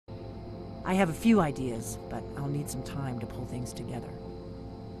I have a few ideas, but I'll need some time to pull things together.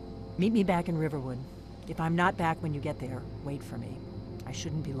 Meet me back in Riverwood. If I'm not back when you get there, wait for me. I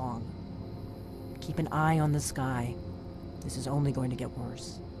shouldn't be long. Keep an eye on the sky. This is only going to get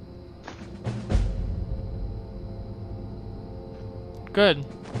worse. Good.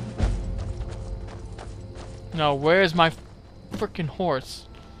 Now, where's my freaking horse?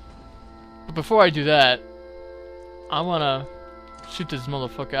 But before I do that, I wanna shoot this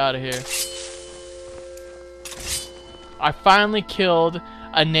motherfucker out of here. I finally killed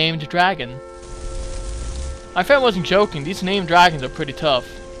a named dragon. My friend wasn't joking. These named dragons are pretty tough.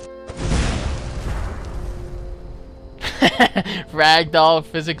 Ragdoll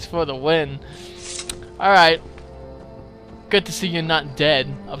physics for the win. Alright. Good to see you're not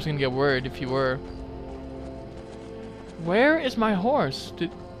dead. I was gonna get worried if you were. Where is my horse?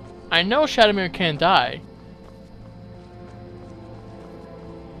 I know Shadowmere can't die.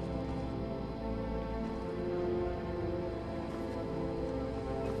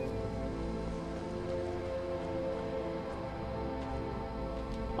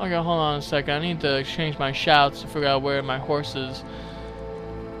 Okay, hold on a second. I need to exchange my shouts to figure out where my horse is.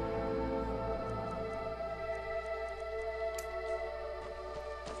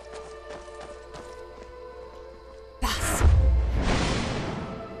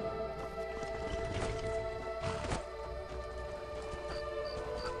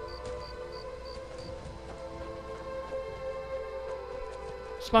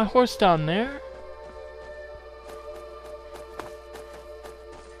 Is my horse down there?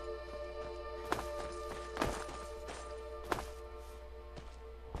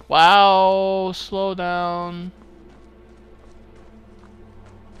 Wow, slow down.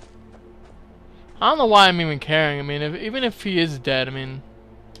 I don't know why I'm even caring. I mean, even if he is dead, I mean,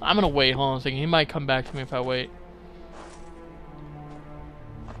 I'm gonna wait. Hold on a second. He might come back to me if I wait.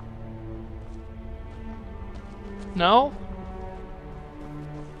 No?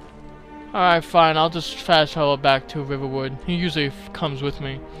 Alright, fine. I'll just fast travel back to Riverwood. He usually comes with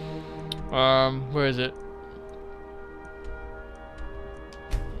me. Where is it?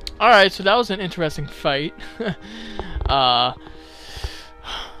 Alright, so that was an interesting fight.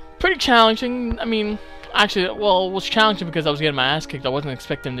 Pretty challenging. I mean, actually, well, it was challenging because I was getting my ass kicked. I wasn't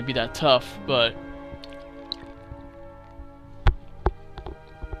expecting him to be that tough, but...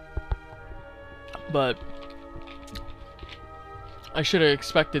 I should have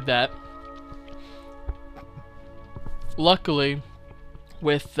expected that. Luckily,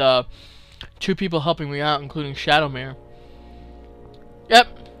 with 2 people helping me out, including Shadowmere. Yep,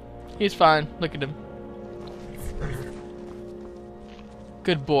 he's fine. Look at him.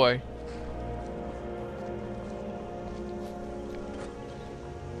 Good boy.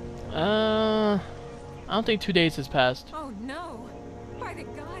 I don't think 2 days has passed. Oh no! By the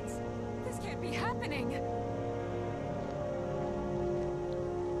gods, this can't be happening.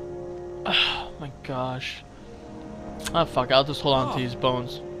 Oh my gosh. Oh fuck, I'll just hold on to these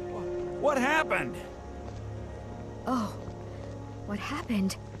bones. What happened? Oh, what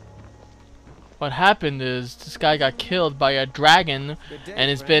happened? What happened is this guy got killed by a dragon,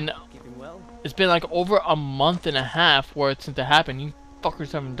 and it's been like over a month and a half since it happened. You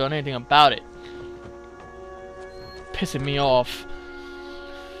fuckers haven't done anything about it. Pissing me off.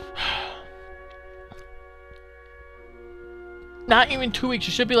 Not even 2 weeks.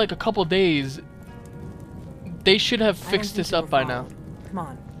 It should be like a couple days. They should have fixed this up by now. Come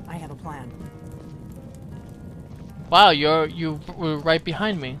on, I have a plan. Wow, you were right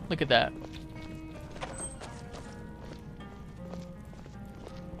behind me. Look at that.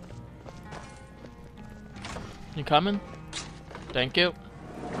 You coming? Thank you.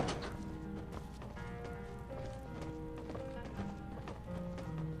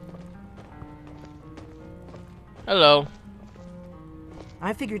 Hello.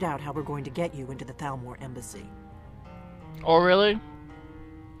 I figured out how we're going to get you into the Thalmor embassy. Oh, really?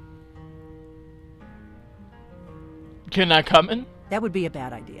 You're not coming? That would be a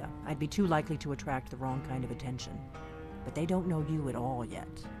bad idea. I'd be too likely to attract the wrong kind of attention. But they don't know you at all yet.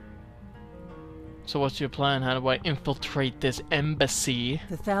 So what's your plan? How do I infiltrate this embassy?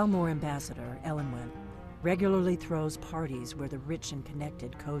 The Thalmor ambassador, Elenwen, regularly throws parties where the rich and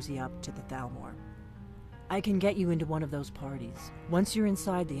connected cozy up to the Thalmor. I can get you into one of those parties. Once you're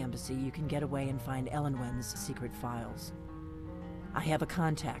inside the embassy, you can get away and find Elenwen's secret files. I have a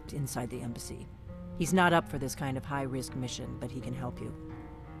contact inside the embassy. He's not up for this kind of high-risk mission, but he can help you.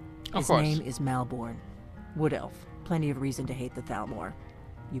 His name is Malborn. Wood Elf. Plenty of reason to hate the Thalmor.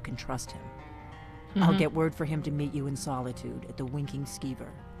 You can trust him. I'll get word for him to meet you in Solitude at the Winking Skeever.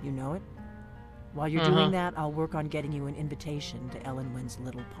 You know it? While you're doing that, I'll work on getting you an invitation to Elenwen's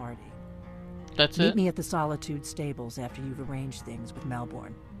little party. That's Meet it? me at the Solitude stables after you've arranged things with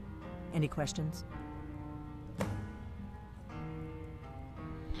Melbourne. Any questions?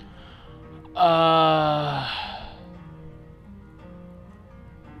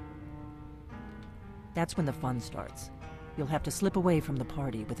 That's when the fun starts. You'll have to slip away from the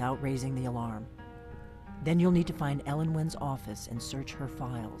party without raising the alarm. Then you'll need to find Ellenwen's office and search her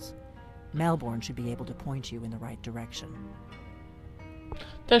files. Melbourne should be able to point you in the right direction.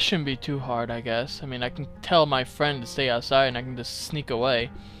 That shouldn't be too hard, I guess. I mean, I can tell my friend to stay outside and I can just sneak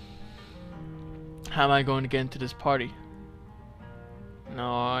away. How am I going to get into this party?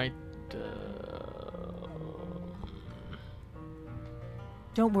 No,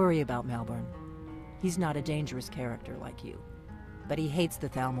 Don't worry about Melbourne. He's not a dangerous character like you. But he hates the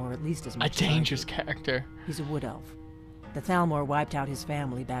Thalmor at least as a much as I do. dangerous character. He's a wood elf. The Thalmor wiped out his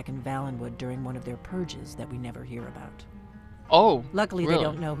family back in Valenwood during one of their purges that we never hear about. Oh, Luckily, really? they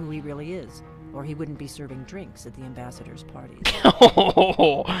don't know who he really is, or he wouldn't be serving drinks at the ambassador's parties.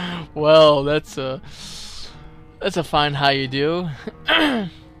 Oh, well, that's a fine how you do.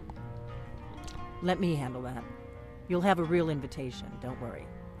 Let me handle that. You'll have a real invitation, don't worry.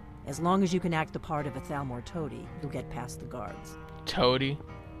 As long as you can act the part of a Thalmor toady, you'll get past the guards. Toady.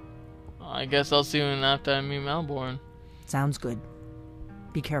 I guess I'll see you after I meet Melbourne. Sounds good.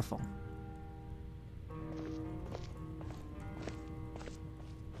 Be careful.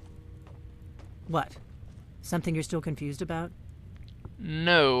 What? Something you're still confused about?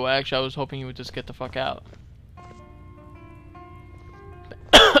 No, actually, I was hoping you would just get the fuck out.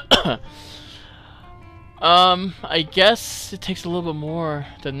 I guess it takes a little bit more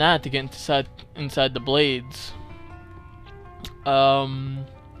than that to get inside the blades.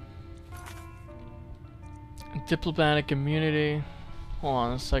 Diplomatic immunity. Hold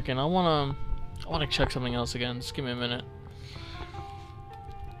on a second. I wanna check something else again. Just give me a minute.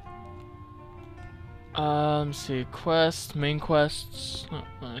 Let's see. Quest, main quests. Oh,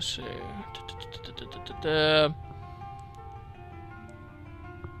 let's see.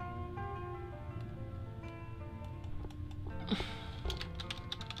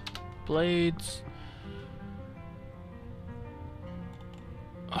 Blades.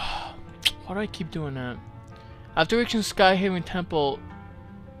 Why do I keep doing that? After reaching Skyhaven Temple.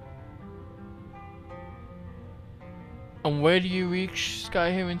 And where do you reach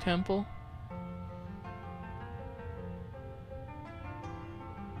Skyhaven Temple?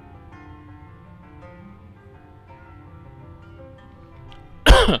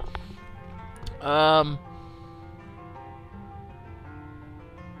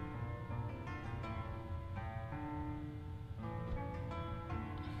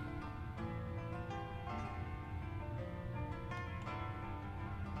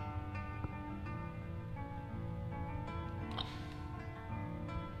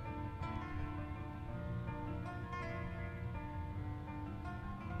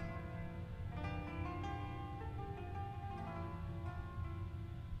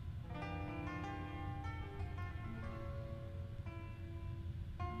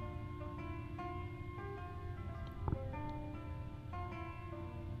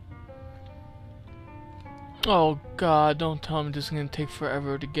 Oh god, don't tell me this is gonna take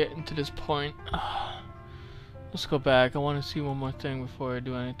forever to get into this point. Let's go back. I want to see one more thing before I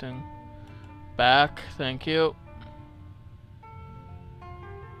do anything. Back, thank you.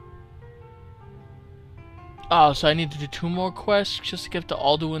 Oh, so I need to do 2 more quests just to get to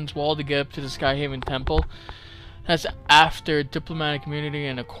Alduin's Wall to get up to the Skyhaven Temple. That's after Diplomatic Immunity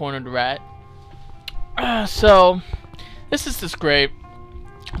and a Cornered Rat. So, this is just great.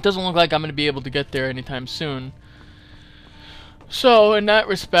 It doesn't look like I'm going to be able to get there anytime soon. So, in that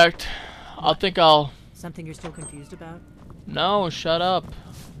respect, I'll... Something you're still confused about? No, shut up.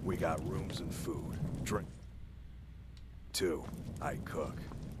 We got rooms and food. Drink. 2. I cook.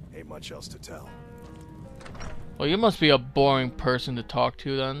 Ain't much else to tell. Well, you must be a boring person to talk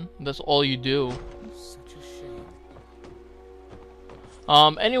to then. That's all you do. Such a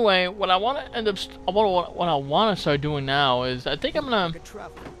shame. Anyway, what I want to what I want to start doing now is I think I'm gonna Like a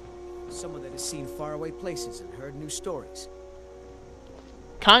traveler. Someone that has seen faraway places and heard new stories.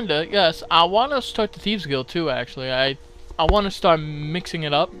 kinda, yes. I want to start the Thieves Guild too. Actually, I want to start mixing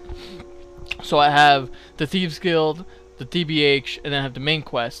it up. So I have the Thieves Guild, the DBH, and then I have the main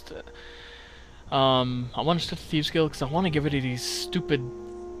quest. I want to start the Thieves Guild because I want to get rid of these stupid,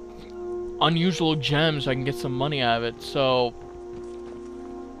 unusual gems so I can get some money out of it. So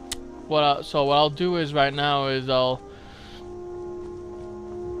what I'll do is right now is I'll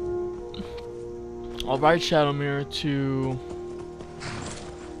ride Shadowmere to...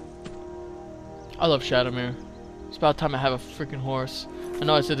 I love Shadowmere. It's about time I have a freaking horse. I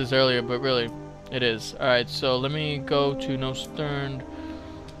know I said this earlier, but really, It is. Alright, so let me go to No Stern.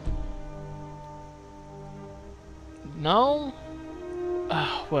 No?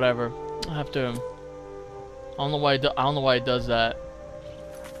 Whatever. I have to. I don't know why. I don't know why it does that.